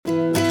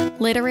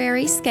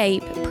Literary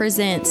Scape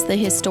presents the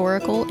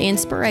historical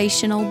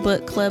inspirational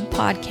book club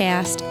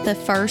podcast, the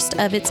first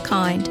of its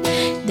kind.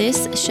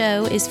 This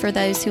show is for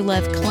those who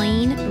love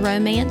clean,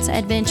 romance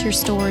adventure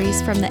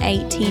stories from the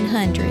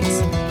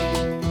 1800s.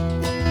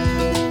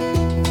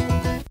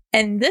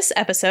 In this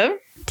episode,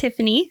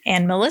 Tiffanie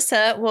and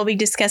Melissa will be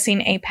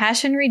discussing A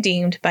Passion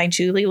Redeemed by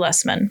Julie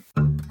Lessman.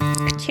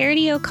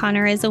 Charity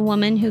O'Connor is a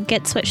woman who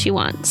gets what she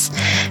wants.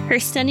 Her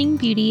stunning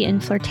beauty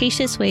and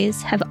flirtatious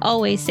ways have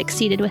always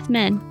succeeded with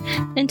men.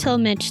 Until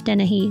Mitch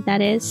Dennehy,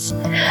 that is.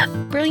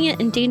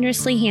 Brilliant and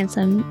dangerously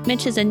handsome,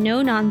 Mitch is a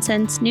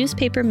no-nonsense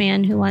newspaper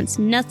man who wants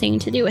nothing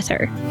to do with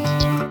her.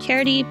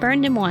 Charity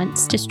burned him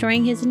once,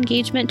 destroying his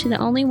engagement to the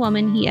only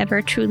woman he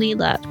ever truly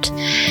loved.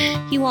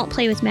 He won't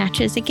play with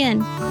matches again.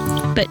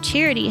 But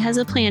Charity has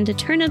a plan to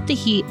turn up the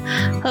heat,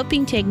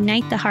 hoping to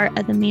ignite the heart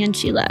of the man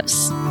she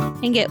loves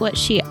and get what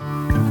she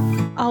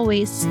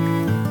always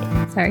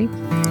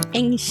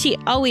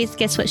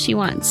gets what she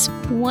wants,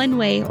 one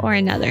way or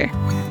another.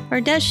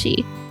 Or does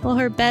she? Will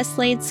her best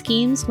laid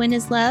schemes win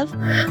his love,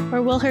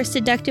 or will her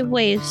seductive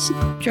ways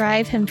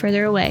drive him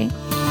further away?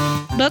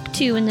 Book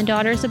 2 in the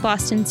Daughters of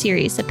Boston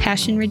series, A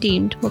Passion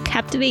Redeemed, will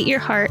captivate your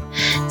heart,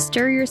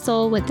 stir your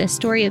soul with the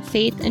story of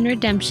faith and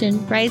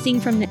redemption, rising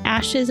from the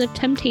ashes of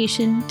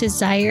temptation,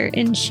 desire,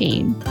 and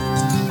shame.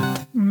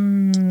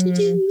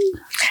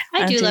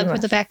 I do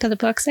love the back of the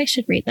books. I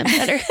should read them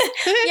better.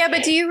 Yeah,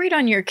 but do you read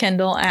on your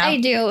Kindle app? I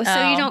do,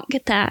 so you don't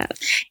get that.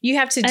 You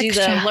have to do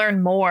the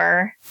learn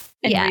more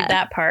and read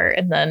that part,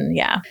 and then,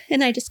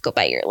 And I just go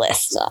by your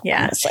list. So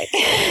honestly.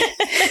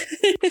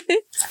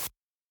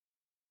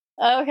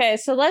 Okay,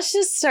 so let's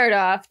just start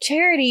off.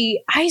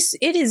 Charity,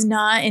 it is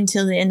not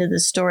until the end of the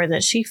story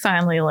that she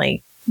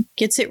finally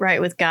gets it right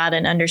with God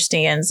and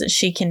understands that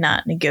she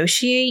cannot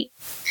negotiate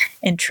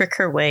and trick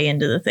her way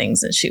into the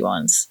things that she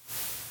wants.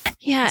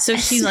 Yeah. So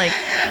she's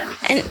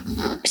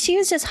and she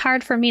was just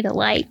hard for me to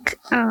like,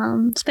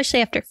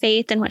 especially after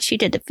Faith and what she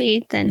did to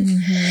Faith. And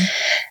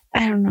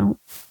I don't know.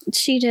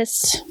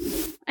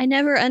 I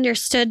never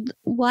understood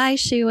why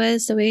she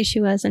was the way she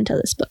was until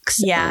this book.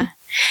 So. Yeah.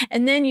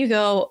 And then you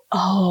go,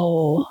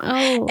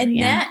 and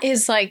that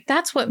is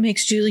that's what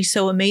makes Julie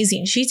so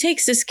amazing. She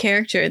takes this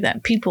character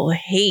that people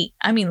hate.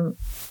 I mean,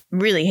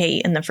 really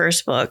hate in the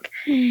first book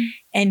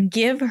and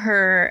give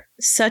her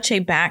such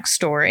a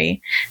backstory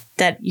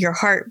that your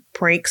heart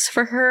breaks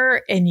for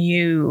her and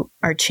you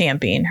are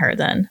championing her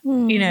then.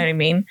 You know what I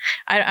mean?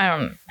 I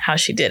don't know how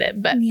she did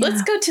it, but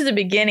let's go to the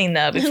beginning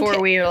though, before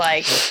we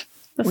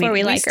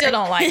still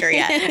don't like her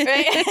yet.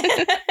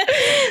 Right?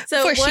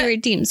 Before she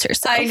redeems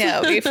herself. I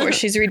know, before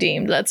she's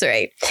redeemed. That's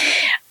right.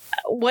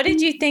 What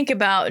did you think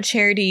about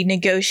Charity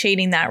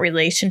negotiating that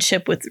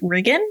relationship with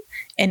Regan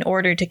in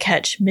order to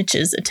catch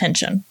Mitch's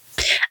attention?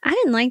 I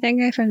didn't like that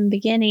guy from the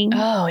beginning.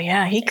 Oh,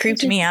 yeah. He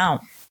creeped me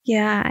out.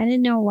 Yeah, I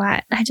didn't know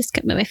why. I just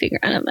couldn't put my finger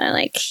on him.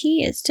 But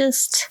he is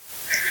just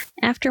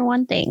after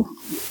one thing.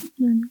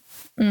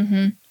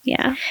 Mm-hmm.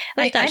 Yeah.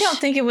 I don't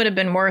think it would have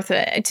been worth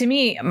it. To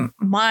me,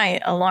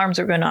 my alarms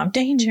were going off.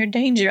 Danger,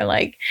 danger.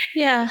 I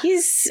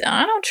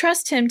don't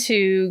trust him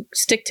to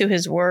stick to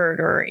his word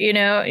or, you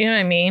know what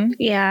I mean?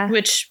 Yeah.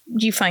 Which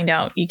you find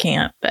out you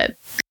can't, but.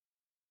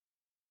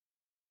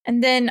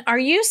 And then are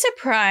you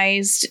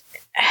surprised?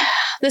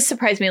 This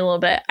surprised me a little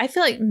bit. I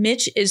feel like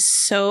Mitch is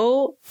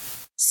so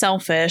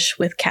selfish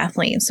with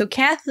Kathleen. So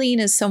Kathleen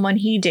is someone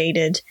he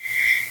dated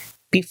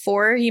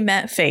before he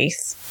met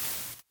Faith.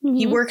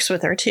 He works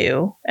with her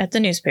too at the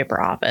newspaper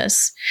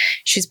office.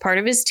 She's part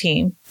of his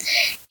team.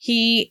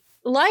 He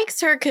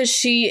likes her because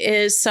she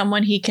is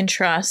someone he can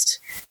trust.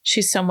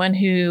 She's someone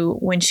who,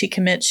 when she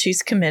commits,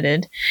 she's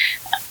committed.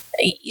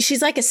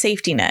 She's like a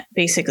safety net,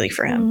 basically,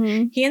 for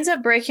him. He ends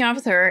up breaking off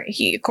with her.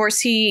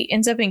 He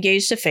ends up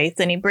engaged to Faith.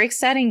 Then he breaks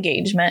that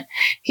engagement.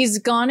 He's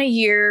gone a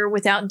year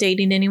without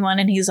dating anyone.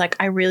 And he's like,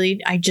 I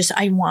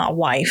want a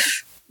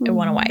wife. I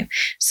want a wife.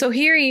 So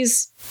here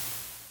he's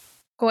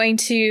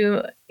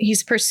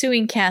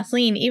pursuing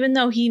Kathleen, even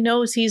though he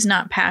knows he's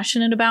not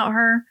passionate about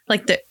her.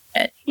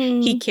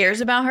 He cares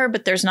about her,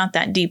 but there's not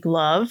that deep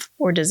love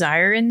or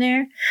desire in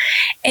there.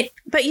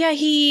 But yeah,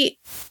 he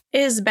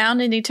is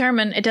bound and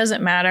determined. It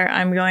doesn't matter.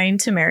 I'm going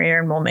to marry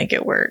her and we'll make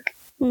it work.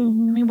 I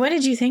mean, what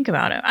did you think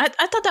about it? I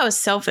thought that was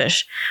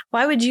selfish.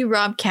 Why would you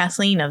rob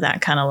Kathleen of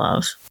that kind of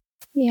love?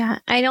 Yeah,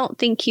 I don't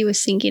think he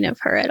was thinking of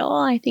her at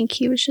all. I think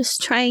he was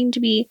just trying to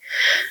be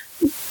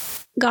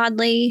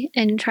godly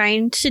and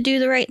trying to do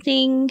the right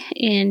thing.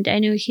 And I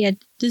knew he had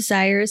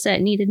desires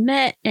that needed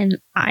met. And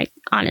I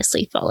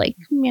honestly felt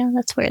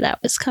that's where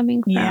that was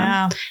coming from.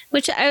 Yeah.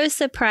 Which I was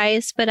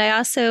surprised, but I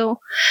also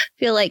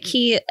feel like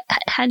he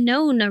had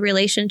known a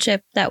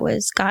relationship that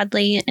was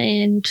godly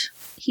and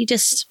he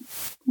just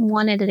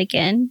wanted it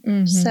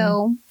again.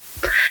 So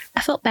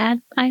I felt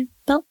bad. I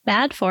felt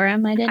bad for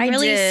him. I didn't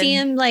really see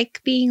him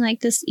being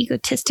this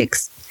egotistic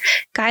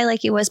guy like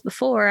he was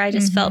before. I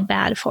just felt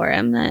bad for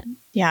him that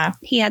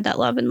he had that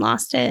love and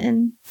lost it.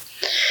 And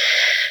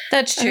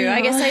That's true.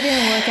 I guess I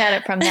didn't look at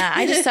it from that.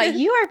 I just thought,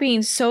 you are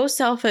being so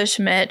selfish,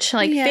 Mitch.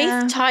 Like,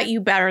 Faith taught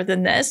you better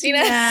than this, you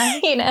know? Yeah.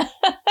 You know?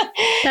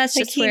 That's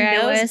like, just he where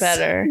knows I was.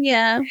 better.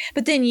 Yeah.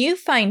 But then you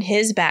find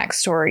his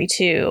backstory,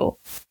 too,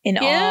 in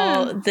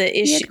all the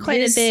issues.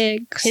 Quite a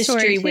big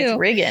history with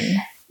Riggin,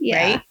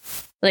 right?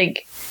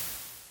 Like,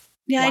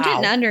 yeah, I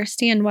didn't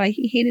understand why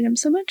he hated him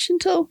so much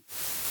until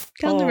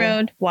down the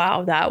road.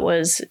 Wow, that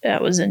was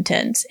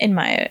intense, in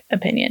my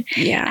opinion.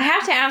 Yeah. I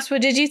have to ask,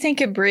 what did you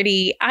think of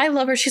Brittany? I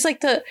love her. She's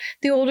like the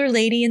older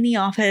lady in the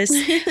office,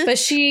 but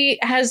she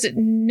has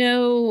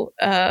no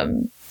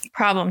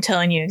problem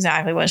telling you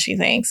exactly what she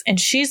thinks. And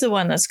she's the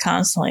one that's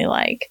constantly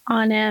like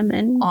on him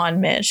and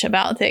on Mitch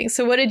about things.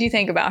 So what did you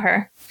think about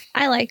her?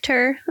 I liked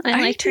her.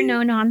 I liked her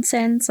no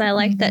nonsense. I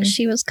liked that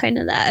she was kind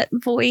of that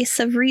voice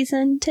of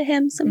reason to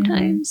him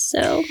sometimes.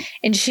 So,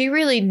 and she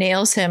really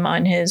nails him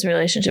on his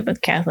relationship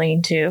with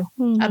Kathleen too,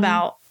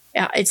 about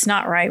it's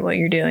not right what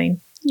you're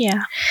doing.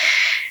 Yeah.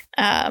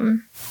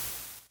 And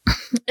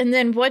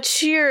then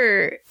what's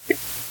your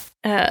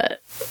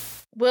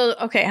well,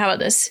 okay, how about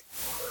this?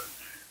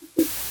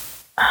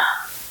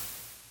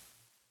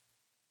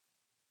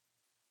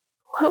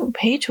 What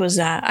page was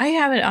that? I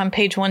have it on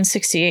page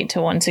 168 to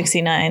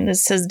 169.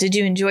 This says, did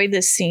you enjoy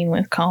this scene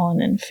with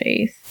Collin and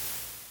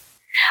Faith?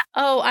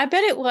 Oh, I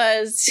bet it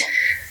was.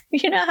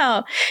 You know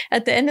how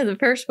at the end of the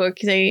first book,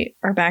 they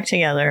are back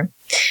together.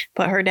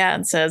 But her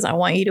dad says, I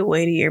want you to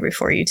wait a year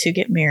before you two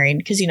get married.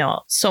 Because, you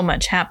know, so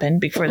much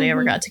happened before they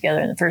ever got together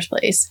in the first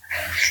place.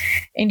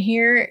 And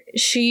here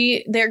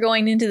they're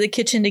going into the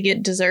kitchen to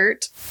get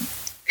dessert.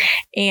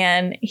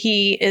 And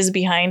he is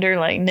behind her,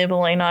 like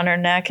nibbling on her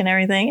neck and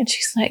everything. And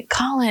she's like,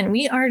 Collin,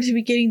 we are to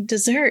be getting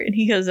dessert. And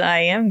he goes, I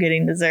am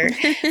getting dessert.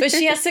 But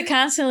she has to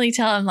constantly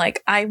tell him,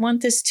 like, I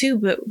want this too,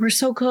 but we're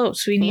so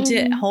close. We need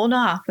to hold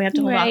off. We have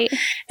to hold off.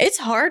 It's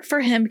hard for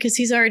him because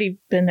he's already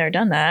been there,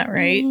 done that,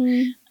 right?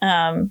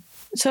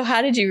 So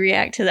how did you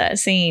react to that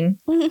scene?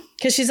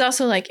 Because she's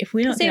also like, if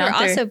we don't they get were out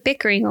there, also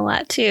bickering a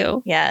lot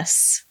too.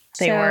 Yes,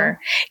 they were.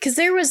 Because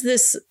there was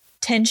this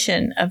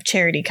tension of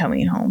Charity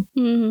coming home.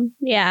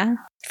 Yeah.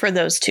 For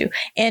those two.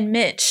 And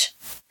Mitch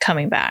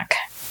coming back.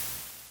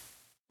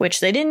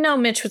 Which they didn't know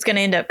Mitch was going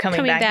to end up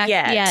coming back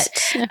yet.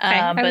 Okay.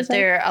 But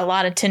a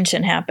lot of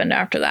tension happened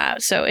after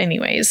that. So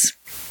anyways.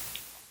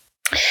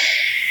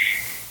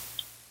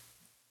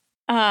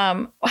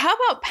 How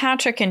about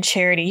Patrick and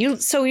Charity?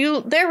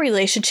 Their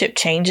relationship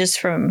changes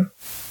from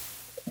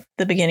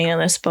the beginning of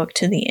this book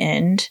to the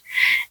end.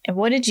 And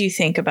what did you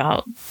think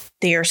about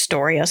their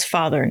story as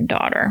father and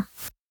daughter?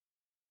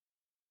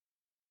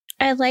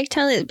 I liked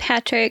how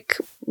Patrick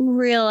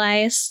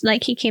realized,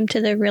 like, he came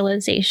to the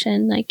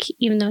realization, like,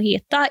 even though he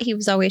thought he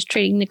was always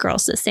treating the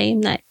girls the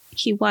same, that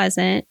he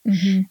wasn't.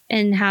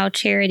 And how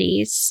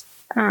Charity's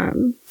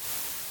kind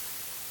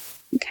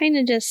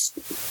of just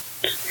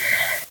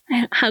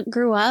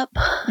grew up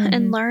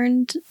and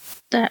learned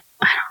that,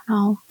 I don't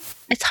know,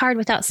 it's hard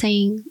without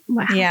saying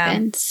what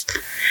happens.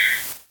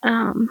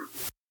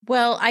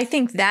 Well, I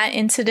think that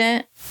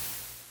incident,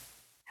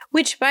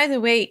 which, by the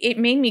way, it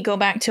made me go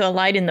back to A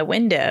Light in the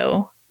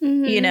Window,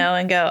 you know,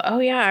 and go, oh,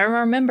 yeah, I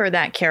remember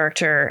that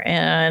character.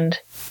 And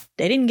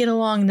they didn't get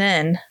along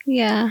then.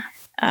 Yeah.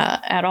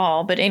 At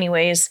all. But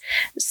anyways,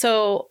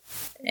 so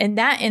in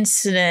that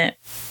incident,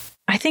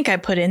 I think I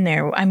put in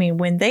there, I mean,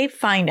 when they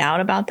find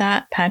out about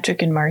that,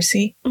 Patrick and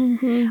Marcy,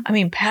 I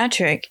mean,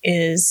 Patrick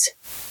is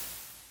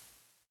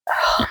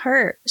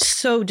hurt,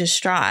 so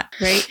distraught,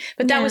 right?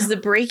 But that was the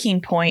breaking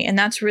point, and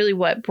that's really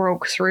what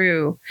broke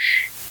through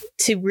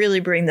to really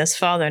bring this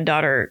father and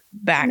daughter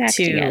back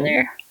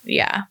together.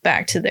 Yeah,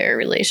 back to their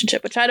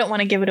relationship, which I don't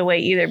want to give it away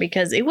either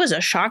because it was a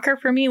shocker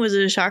for me. Was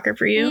it a shocker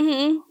for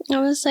you? I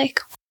was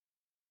like,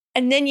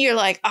 and then you're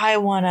like, I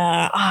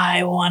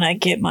wanna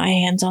get my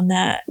hands on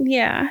that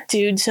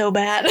dude so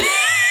bad.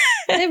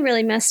 It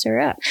really messed her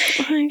up.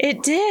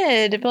 It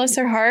did, bless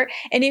her heart.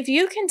 And if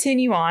you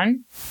continue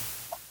on,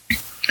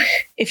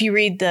 if you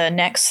read the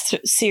next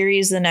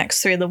series, the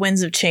next three, The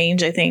Winds of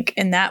Change, I think,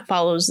 and that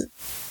follows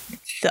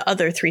the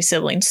other three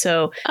siblings.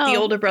 So the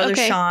older brother,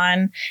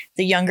 Sean,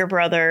 the younger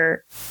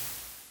brother,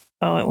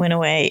 it went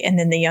away. And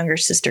then the younger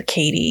sister,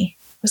 Katie,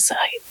 was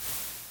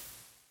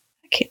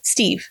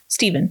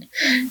Stephen.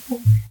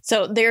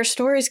 So their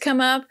stories come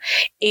up,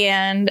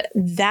 and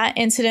that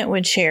incident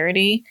with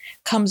Charity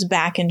comes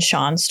back in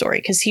Sean's story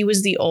because he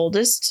was the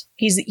oldest.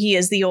 He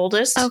is the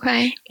oldest.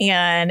 Okay.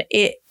 And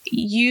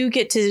you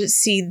get to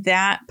see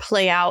that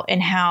play out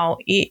and how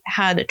it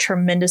had a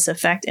tremendous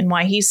effect and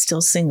why he's still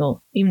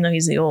single, even though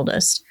he's the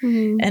oldest.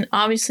 And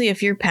obviously,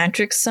 if you're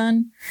Patrick's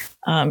son,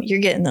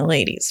 you're getting the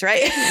ladies,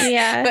 right?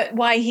 Yeah. But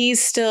why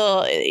he's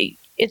still...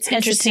 It's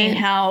interesting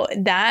how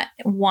that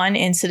one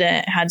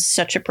incident had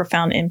such a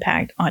profound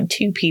impact on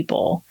two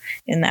people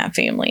in that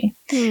family.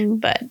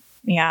 But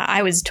yeah,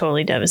 I was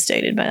totally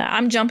devastated by that.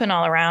 I'm jumping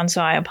all around,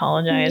 so I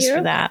apologize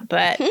for that.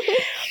 But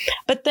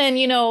then,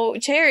 you know,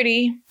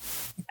 Charity,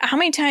 how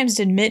many times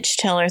did Mitch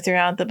tell her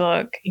throughout the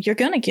book, you're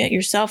going to get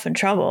yourself in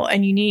trouble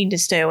and you need to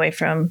stay away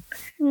from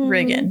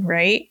Riggin,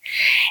 right?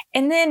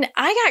 And then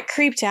I got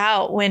creeped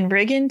out when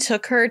Riggin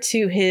took her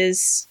to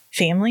his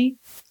family.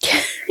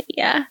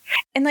 Yeah.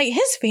 And like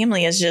his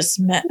family is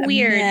just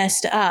weird,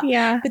 messed up.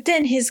 Yeah. But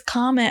then his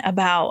comment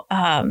about,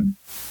 I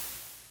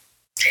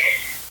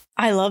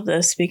love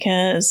this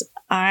because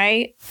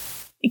I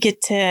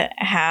get to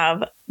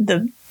have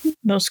the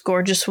most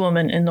gorgeous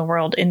woman in the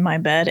world in my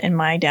bed and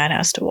my dad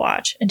has to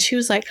watch. And she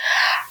was like,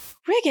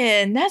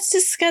 Riggin, that's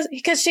disgusting.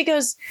 Because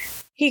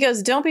he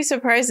goes, don't be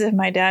surprised if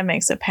my dad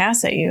makes a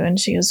pass at you. And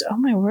she goes, oh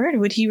my word,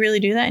 would he really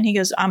do that? And he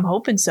goes, I'm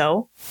hoping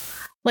so.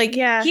 Like,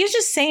 yeah, he was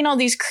just saying all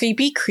these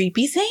creepy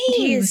things.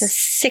 He is a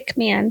sick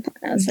man.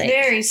 I was like,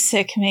 very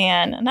sick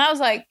man. And I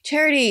was like,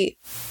 Charity,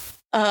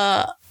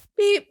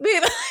 beep,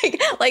 beep,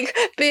 like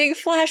big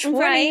flash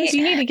warnings. Right.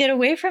 You need to get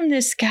away from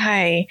this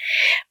guy.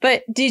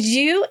 But did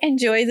you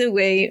enjoy the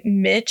way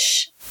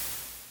Mitch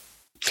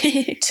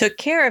took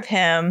care of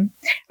him,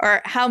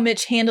 or how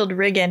Mitch handled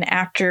Riggin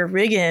after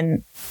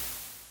Riggin?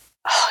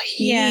 Oh,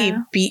 he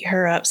beat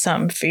her up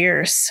something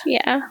fierce.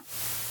 Yeah.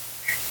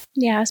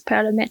 Yeah, I was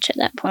proud of Mitch at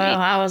that point. Oh,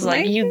 I was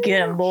like, you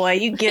get him, boy.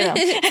 You get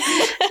him.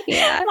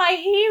 Yeah. My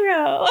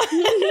hero.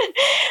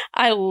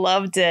 I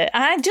loved it.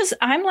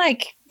 I'm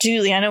like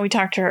Julie. I know we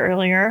talked to her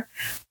earlier.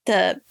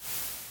 The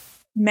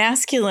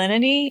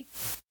masculinity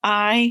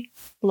I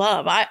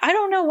love. I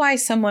don't know why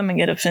some women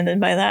get offended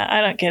by that. I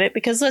don't get it.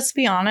 Because let's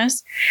be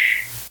honest.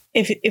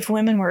 If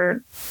women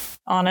were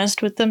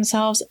honest with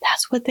themselves,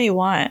 that's what they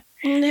want.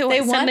 They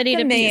want somebody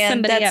to beat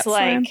somebody that's up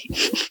like...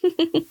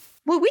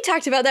 Well, we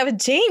talked about that with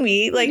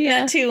Jamie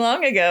not too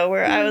long ago,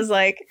 where I was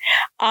like,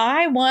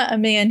 I want a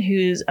man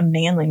who's a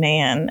manly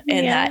man.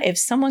 And that if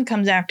someone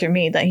comes after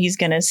me, that he's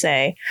going to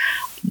say,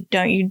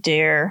 don't you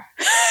dare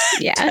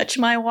touch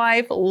my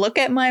wife, look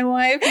at my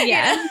wife.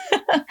 Yeah.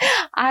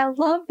 I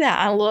love that.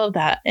 I love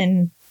that.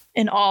 And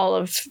in all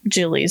of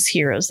Julie's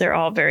heroes, they're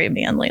all very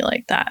manly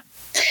like that.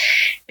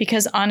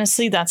 Because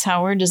honestly, that's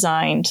how we're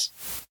designed.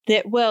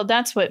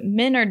 That's what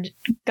men are.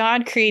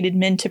 God created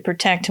men to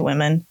protect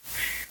women.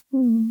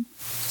 And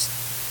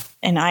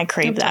I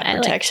crave that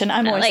protection.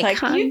 I'm always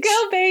like, you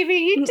go, baby.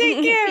 You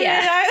take care of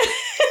it.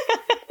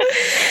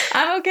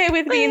 I'm okay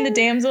with being the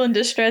damsel in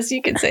distress.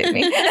 You can save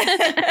me.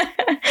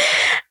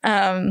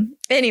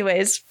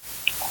 Anyways,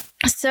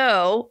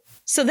 so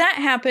that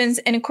happens.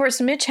 And of course,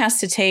 Mitch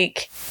has to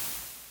take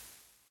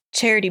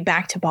Charity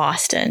back to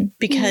Boston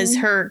because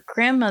her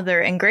grandmother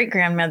and great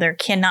grandmother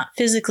cannot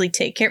physically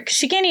take care because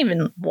she can't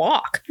even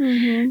walk.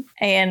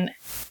 And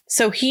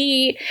so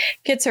he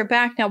gets her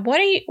back. Now,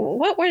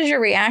 what was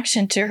your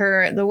reaction to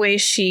her? The way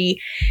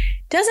she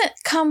doesn't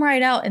come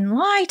right out and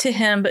lie to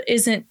him, but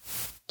isn't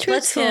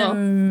truthful. Lets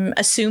him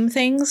assume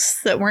things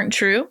that weren't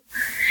true.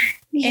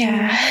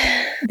 Yeah.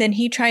 And then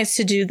he tries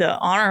to do the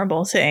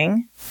honorable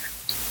thing.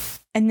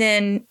 And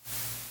then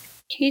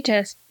he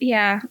just,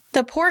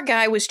 the poor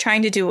guy was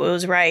trying to do what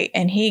was right,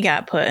 and he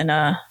got put in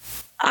a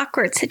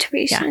awkward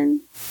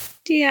situation.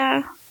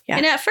 Yeah.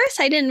 And at first,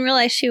 I didn't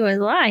realize she was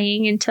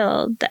lying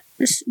until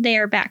they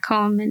are back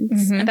home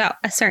and about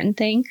a certain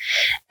thing.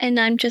 And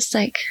I'm just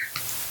like,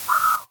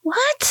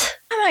 what?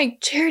 I'm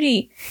like,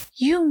 Charity,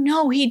 you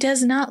know he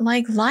does not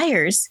like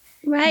liars.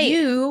 Right.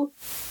 You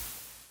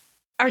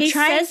are he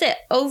says it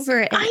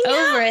over and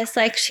over. It's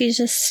like she's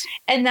just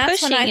and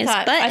that's when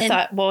I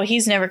thought, well,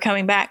 he's never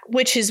coming back,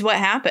 which is what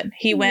happened.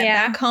 He went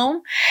back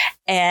home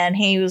and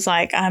he was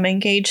like, I'm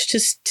engaged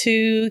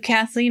to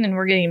Kathleen and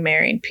we're getting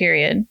married,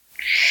 period.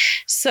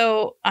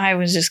 So I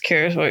was just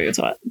curious what you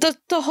thought.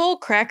 The whole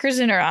crackers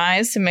in her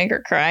eyes to make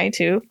her cry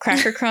too.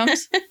 Cracker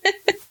crumbs. Never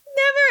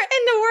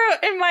in the world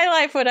in my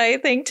life would I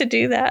think to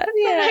do that.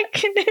 Yeah.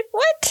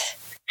 What?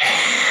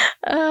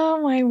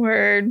 Oh my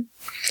word.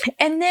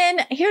 And then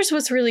here's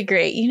what's really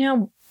great. You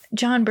know,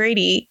 John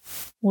Brady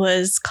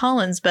was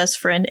Collin's best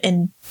friend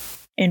and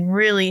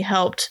really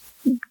helped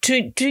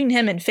between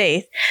him and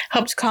Faith,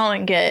 helped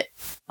Collin get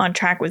on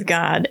track with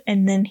God.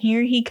 And then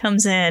here he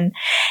comes in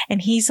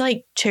and he's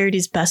like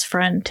Charity's best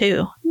friend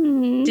too.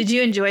 Did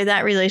you enjoy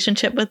that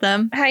relationship with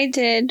them? I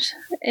did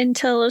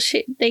until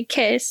they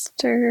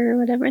kissed or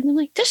whatever. And I'm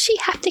like, does she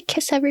have to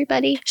kiss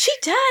everybody? She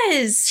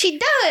does. She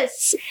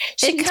does.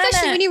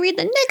 Especially when you read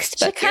the next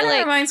book. She kind of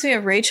reminds me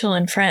of Rachel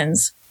in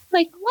Friends.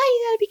 Like, why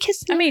you gotta be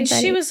kissing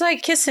everybody? She was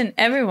like kissing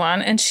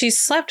everyone and she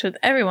slept with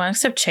everyone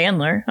except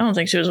Chandler. I don't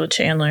think she was with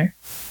Chandler.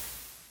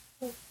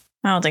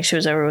 I don't think she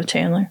was ever with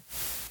Chandler.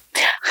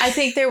 I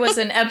think there was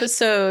an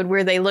episode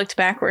where they looked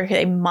back where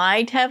they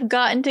might have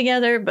gotten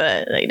together,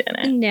 but they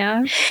didn't.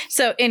 No.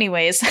 So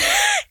anyways,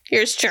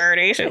 here's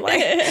Charity. She's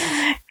like,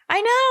 I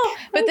know.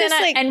 But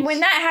then and when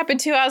that happened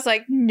too, I was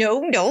like,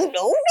 no.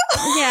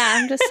 Yeah,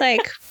 I'm just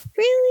like,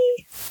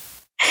 really?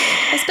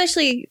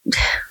 Especially...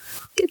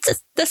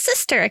 It's the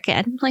sister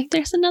again. Like,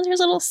 there's another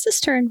little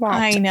sister involved.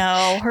 I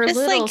know. Her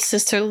little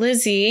sister,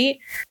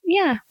 Lizzie.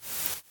 Yeah.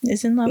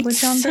 Is in love with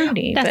John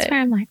Brady. That's where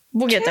I'm like,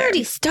 we'll get there.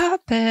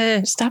 Stop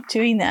it. Stop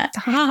doing that.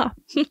 Stop.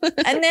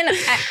 And then,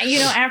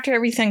 after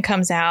everything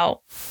comes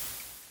out,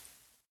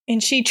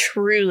 And she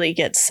truly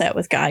gets set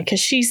with God because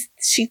she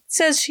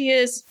says she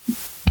is,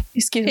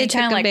 excuse me,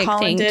 kind of like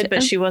Collin did,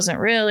 but she wasn't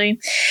really.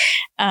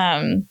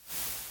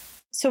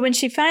 So when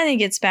she finally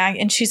gets back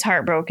and she's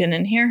heartbroken,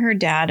 and here her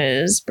dad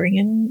is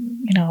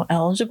bringing,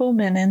 eligible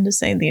men in to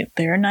say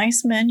they're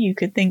nice men. You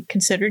could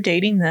consider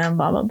dating them,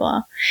 blah, blah,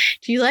 blah.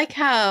 Do you like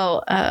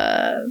how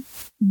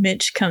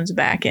Mitch comes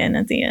back in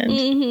at the end?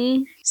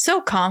 Mm-hmm.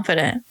 So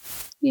confident.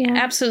 Yeah.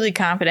 Absolutely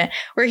confident.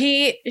 Where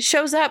he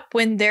shows up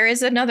when there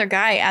is another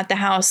guy at the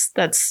house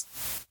that's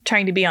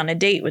trying to be on a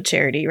date with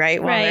Charity,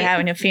 right? While they're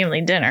having a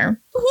family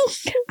dinner.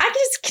 I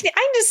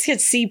just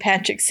could see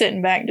Patrick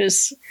sitting back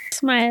just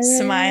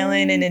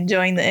smiling and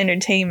enjoying the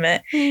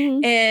entertainment.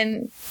 Mm-hmm.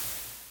 And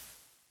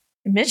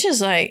Mitch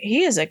is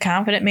he is a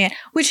confident man,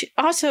 which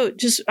also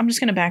I'm just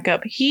going to back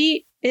up.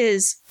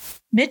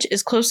 Mitch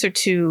is closer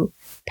to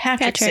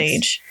Patrick's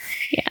age.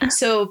 Yeah.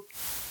 So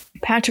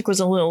Patrick was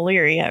a little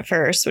leery at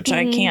first, which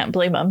I can't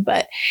blame him.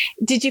 But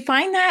did you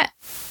find that?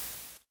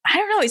 I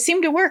don't know. It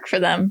seemed to work for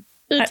them.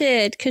 It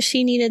did, because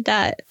she needed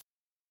that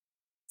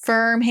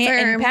firm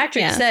hand. And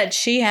Patrick said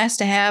she has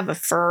to have a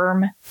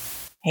firm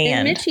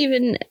hand. And Mitch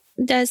even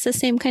does the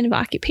same kind of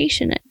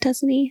occupation,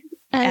 doesn't he?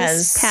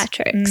 As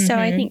Patrick. Mm-hmm. So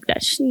I think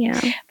that's,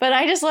 But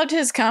I just loved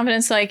his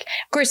confidence. Of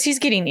course, he's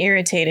getting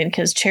irritated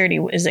because Charity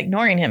is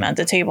ignoring him at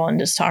the table and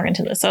just talking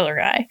to this other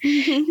guy.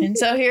 Mm-hmm. And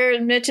so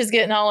here Mitch is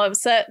getting all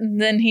upset.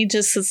 And then he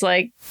just is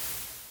like,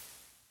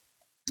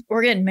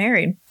 we're getting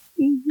married.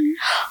 Mm-hmm.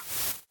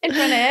 In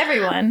front of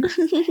everyone.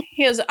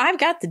 He goes, I've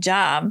got the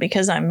job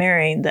because I'm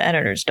marrying the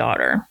editor's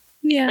daughter.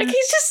 Yeah. He's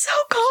just so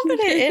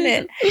confident in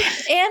it.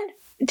 And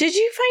did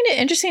you find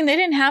it interesting? They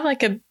didn't have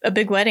a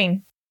big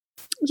wedding.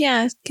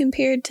 Yeah,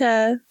 compared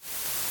to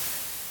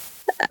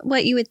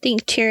what you would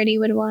think Charity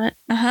would want.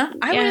 Uh-huh.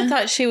 I would have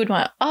thought she would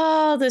want,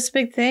 this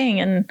big thing.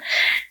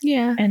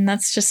 And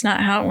that's just not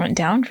how it went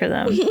down for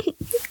them.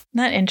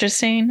 Not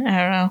interesting.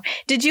 I don't know.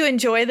 Did you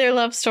enjoy their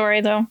love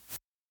story, though?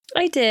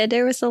 I did.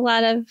 There was a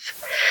lot of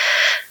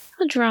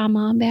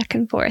drama back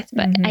and forth,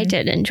 but I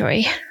did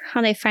enjoy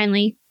how they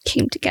finally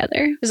came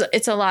together.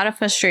 It's a lot of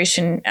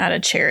frustration out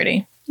of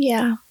Charity.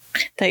 Yeah.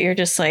 That you're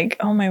just like,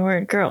 oh my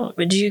word, girl,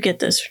 would you get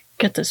this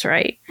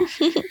right?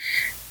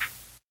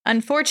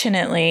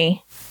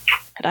 Unfortunately,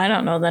 and I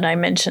don't know that I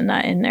mentioned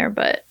that in there,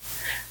 but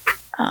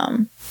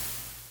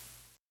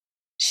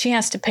she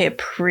has to pay a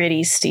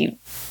pretty steep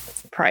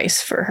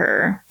price for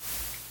her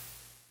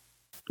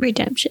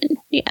redemption.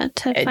 Yeah,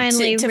 to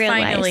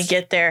finally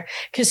get there,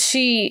 because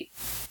she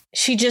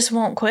just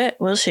won't quit,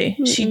 will she?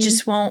 Mm-mm. She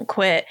just won't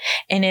quit.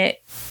 And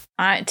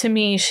to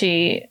me,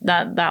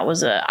 that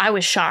was I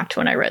was shocked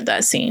when I read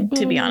that scene,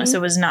 to be honest. I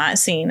was not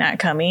seeing that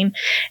coming.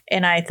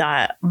 And I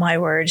thought, my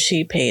word,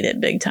 she paid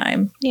it big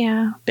time.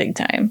 Yeah. Big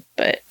time.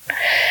 But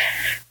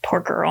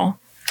poor girl.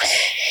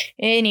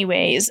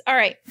 Anyways, all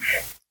right.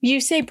 You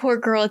say poor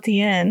girl at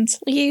the end.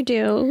 You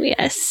do,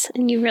 yes.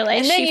 And you realize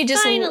and then you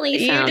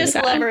just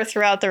love her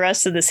throughout the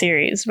rest of the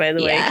series, by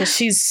the way, because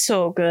she's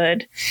so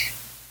good.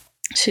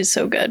 She's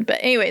so good. But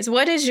anyways,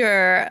 what is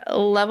your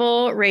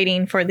level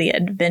rating for the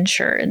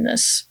adventure in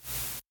this?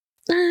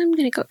 I'm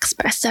going to go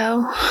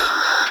espresso.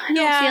 I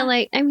don't feel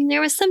like,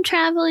 there was some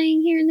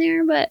traveling here and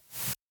there, but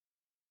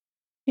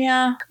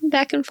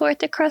back and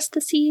forth across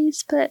the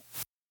seas, but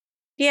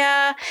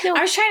yeah. No.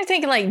 I was trying to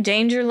think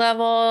danger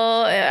level.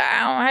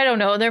 I don't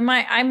know.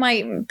 I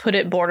might put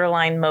it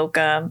borderline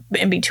mocha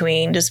in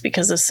between, just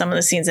because of some of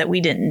the scenes that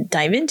we didn't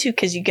dive into,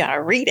 because you got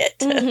to read it.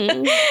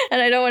 Mm-hmm.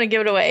 And I don't want to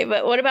give it away.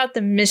 But what about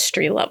the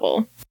mystery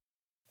level?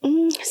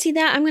 See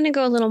that? I'm going to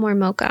go a little more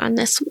mocha on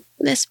this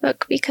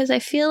book, because I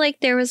feel like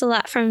there was a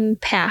lot from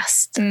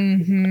past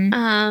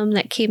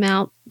that came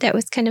out that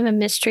was kind of a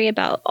mystery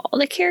about all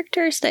the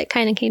characters that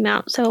kind of came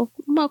out. So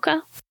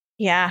mocha.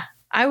 Yeah.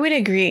 I would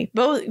agree.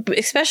 Both,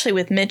 especially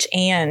with Mitch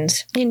and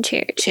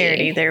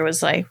Charity. There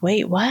was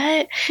wait,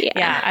 what?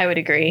 Yeah, I would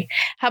agree.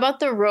 How about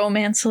the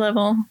romance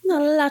level? A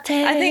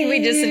latte. I think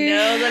we just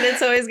know that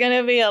it's always going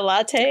to be a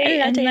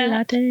latte.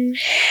 Latte.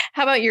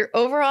 How about your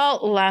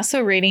overall lasso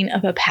rating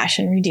of A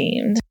Passion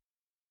Redeemed?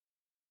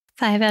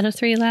 5 out of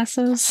 3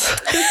 lassos.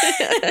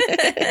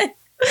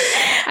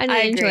 I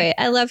did enjoy it.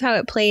 I love how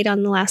it played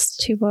on the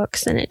last 2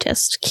 books, and it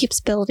just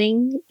keeps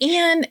building.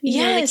 And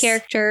you know the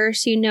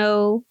characters,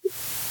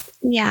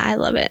 Yeah, I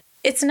love it.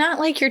 It's not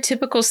like your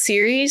typical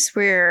series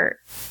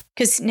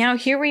because now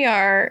here we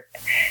are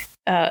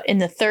in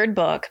the 3rd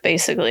book,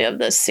 basically, of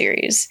this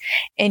series,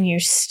 and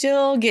you're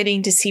still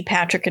getting to see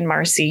Patrick and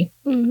Marcy,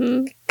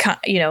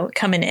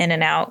 coming in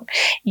and out.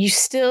 You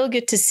still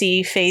get to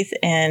see Faith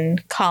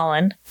and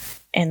Collin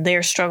and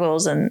their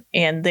struggles and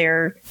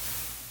their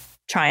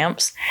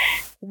triumphs,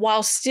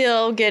 while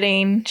still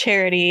getting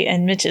Charity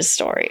and Mitch's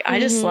story. I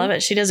just love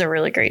it. She does a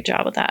really great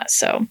job with that.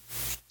 So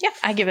yeah,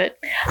 I give it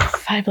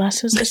 5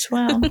 lassos as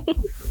well.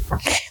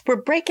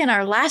 We're breaking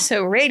our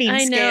lasso rating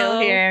scale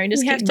here.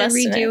 We have to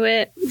redo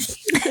it.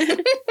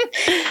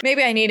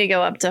 Maybe I need to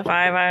go up to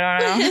 5. I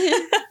don't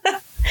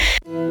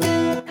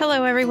know.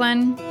 Hello,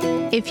 everyone.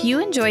 If you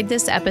enjoyed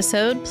this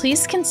episode,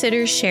 please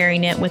consider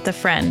sharing it with a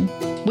friend.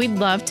 We'd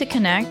love to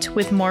connect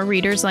with more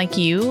readers like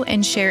you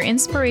and share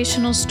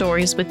inspirational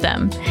stories with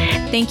them.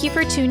 Thank you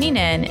for tuning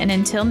in, and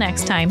until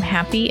next time,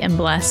 happy and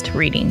blessed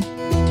reading.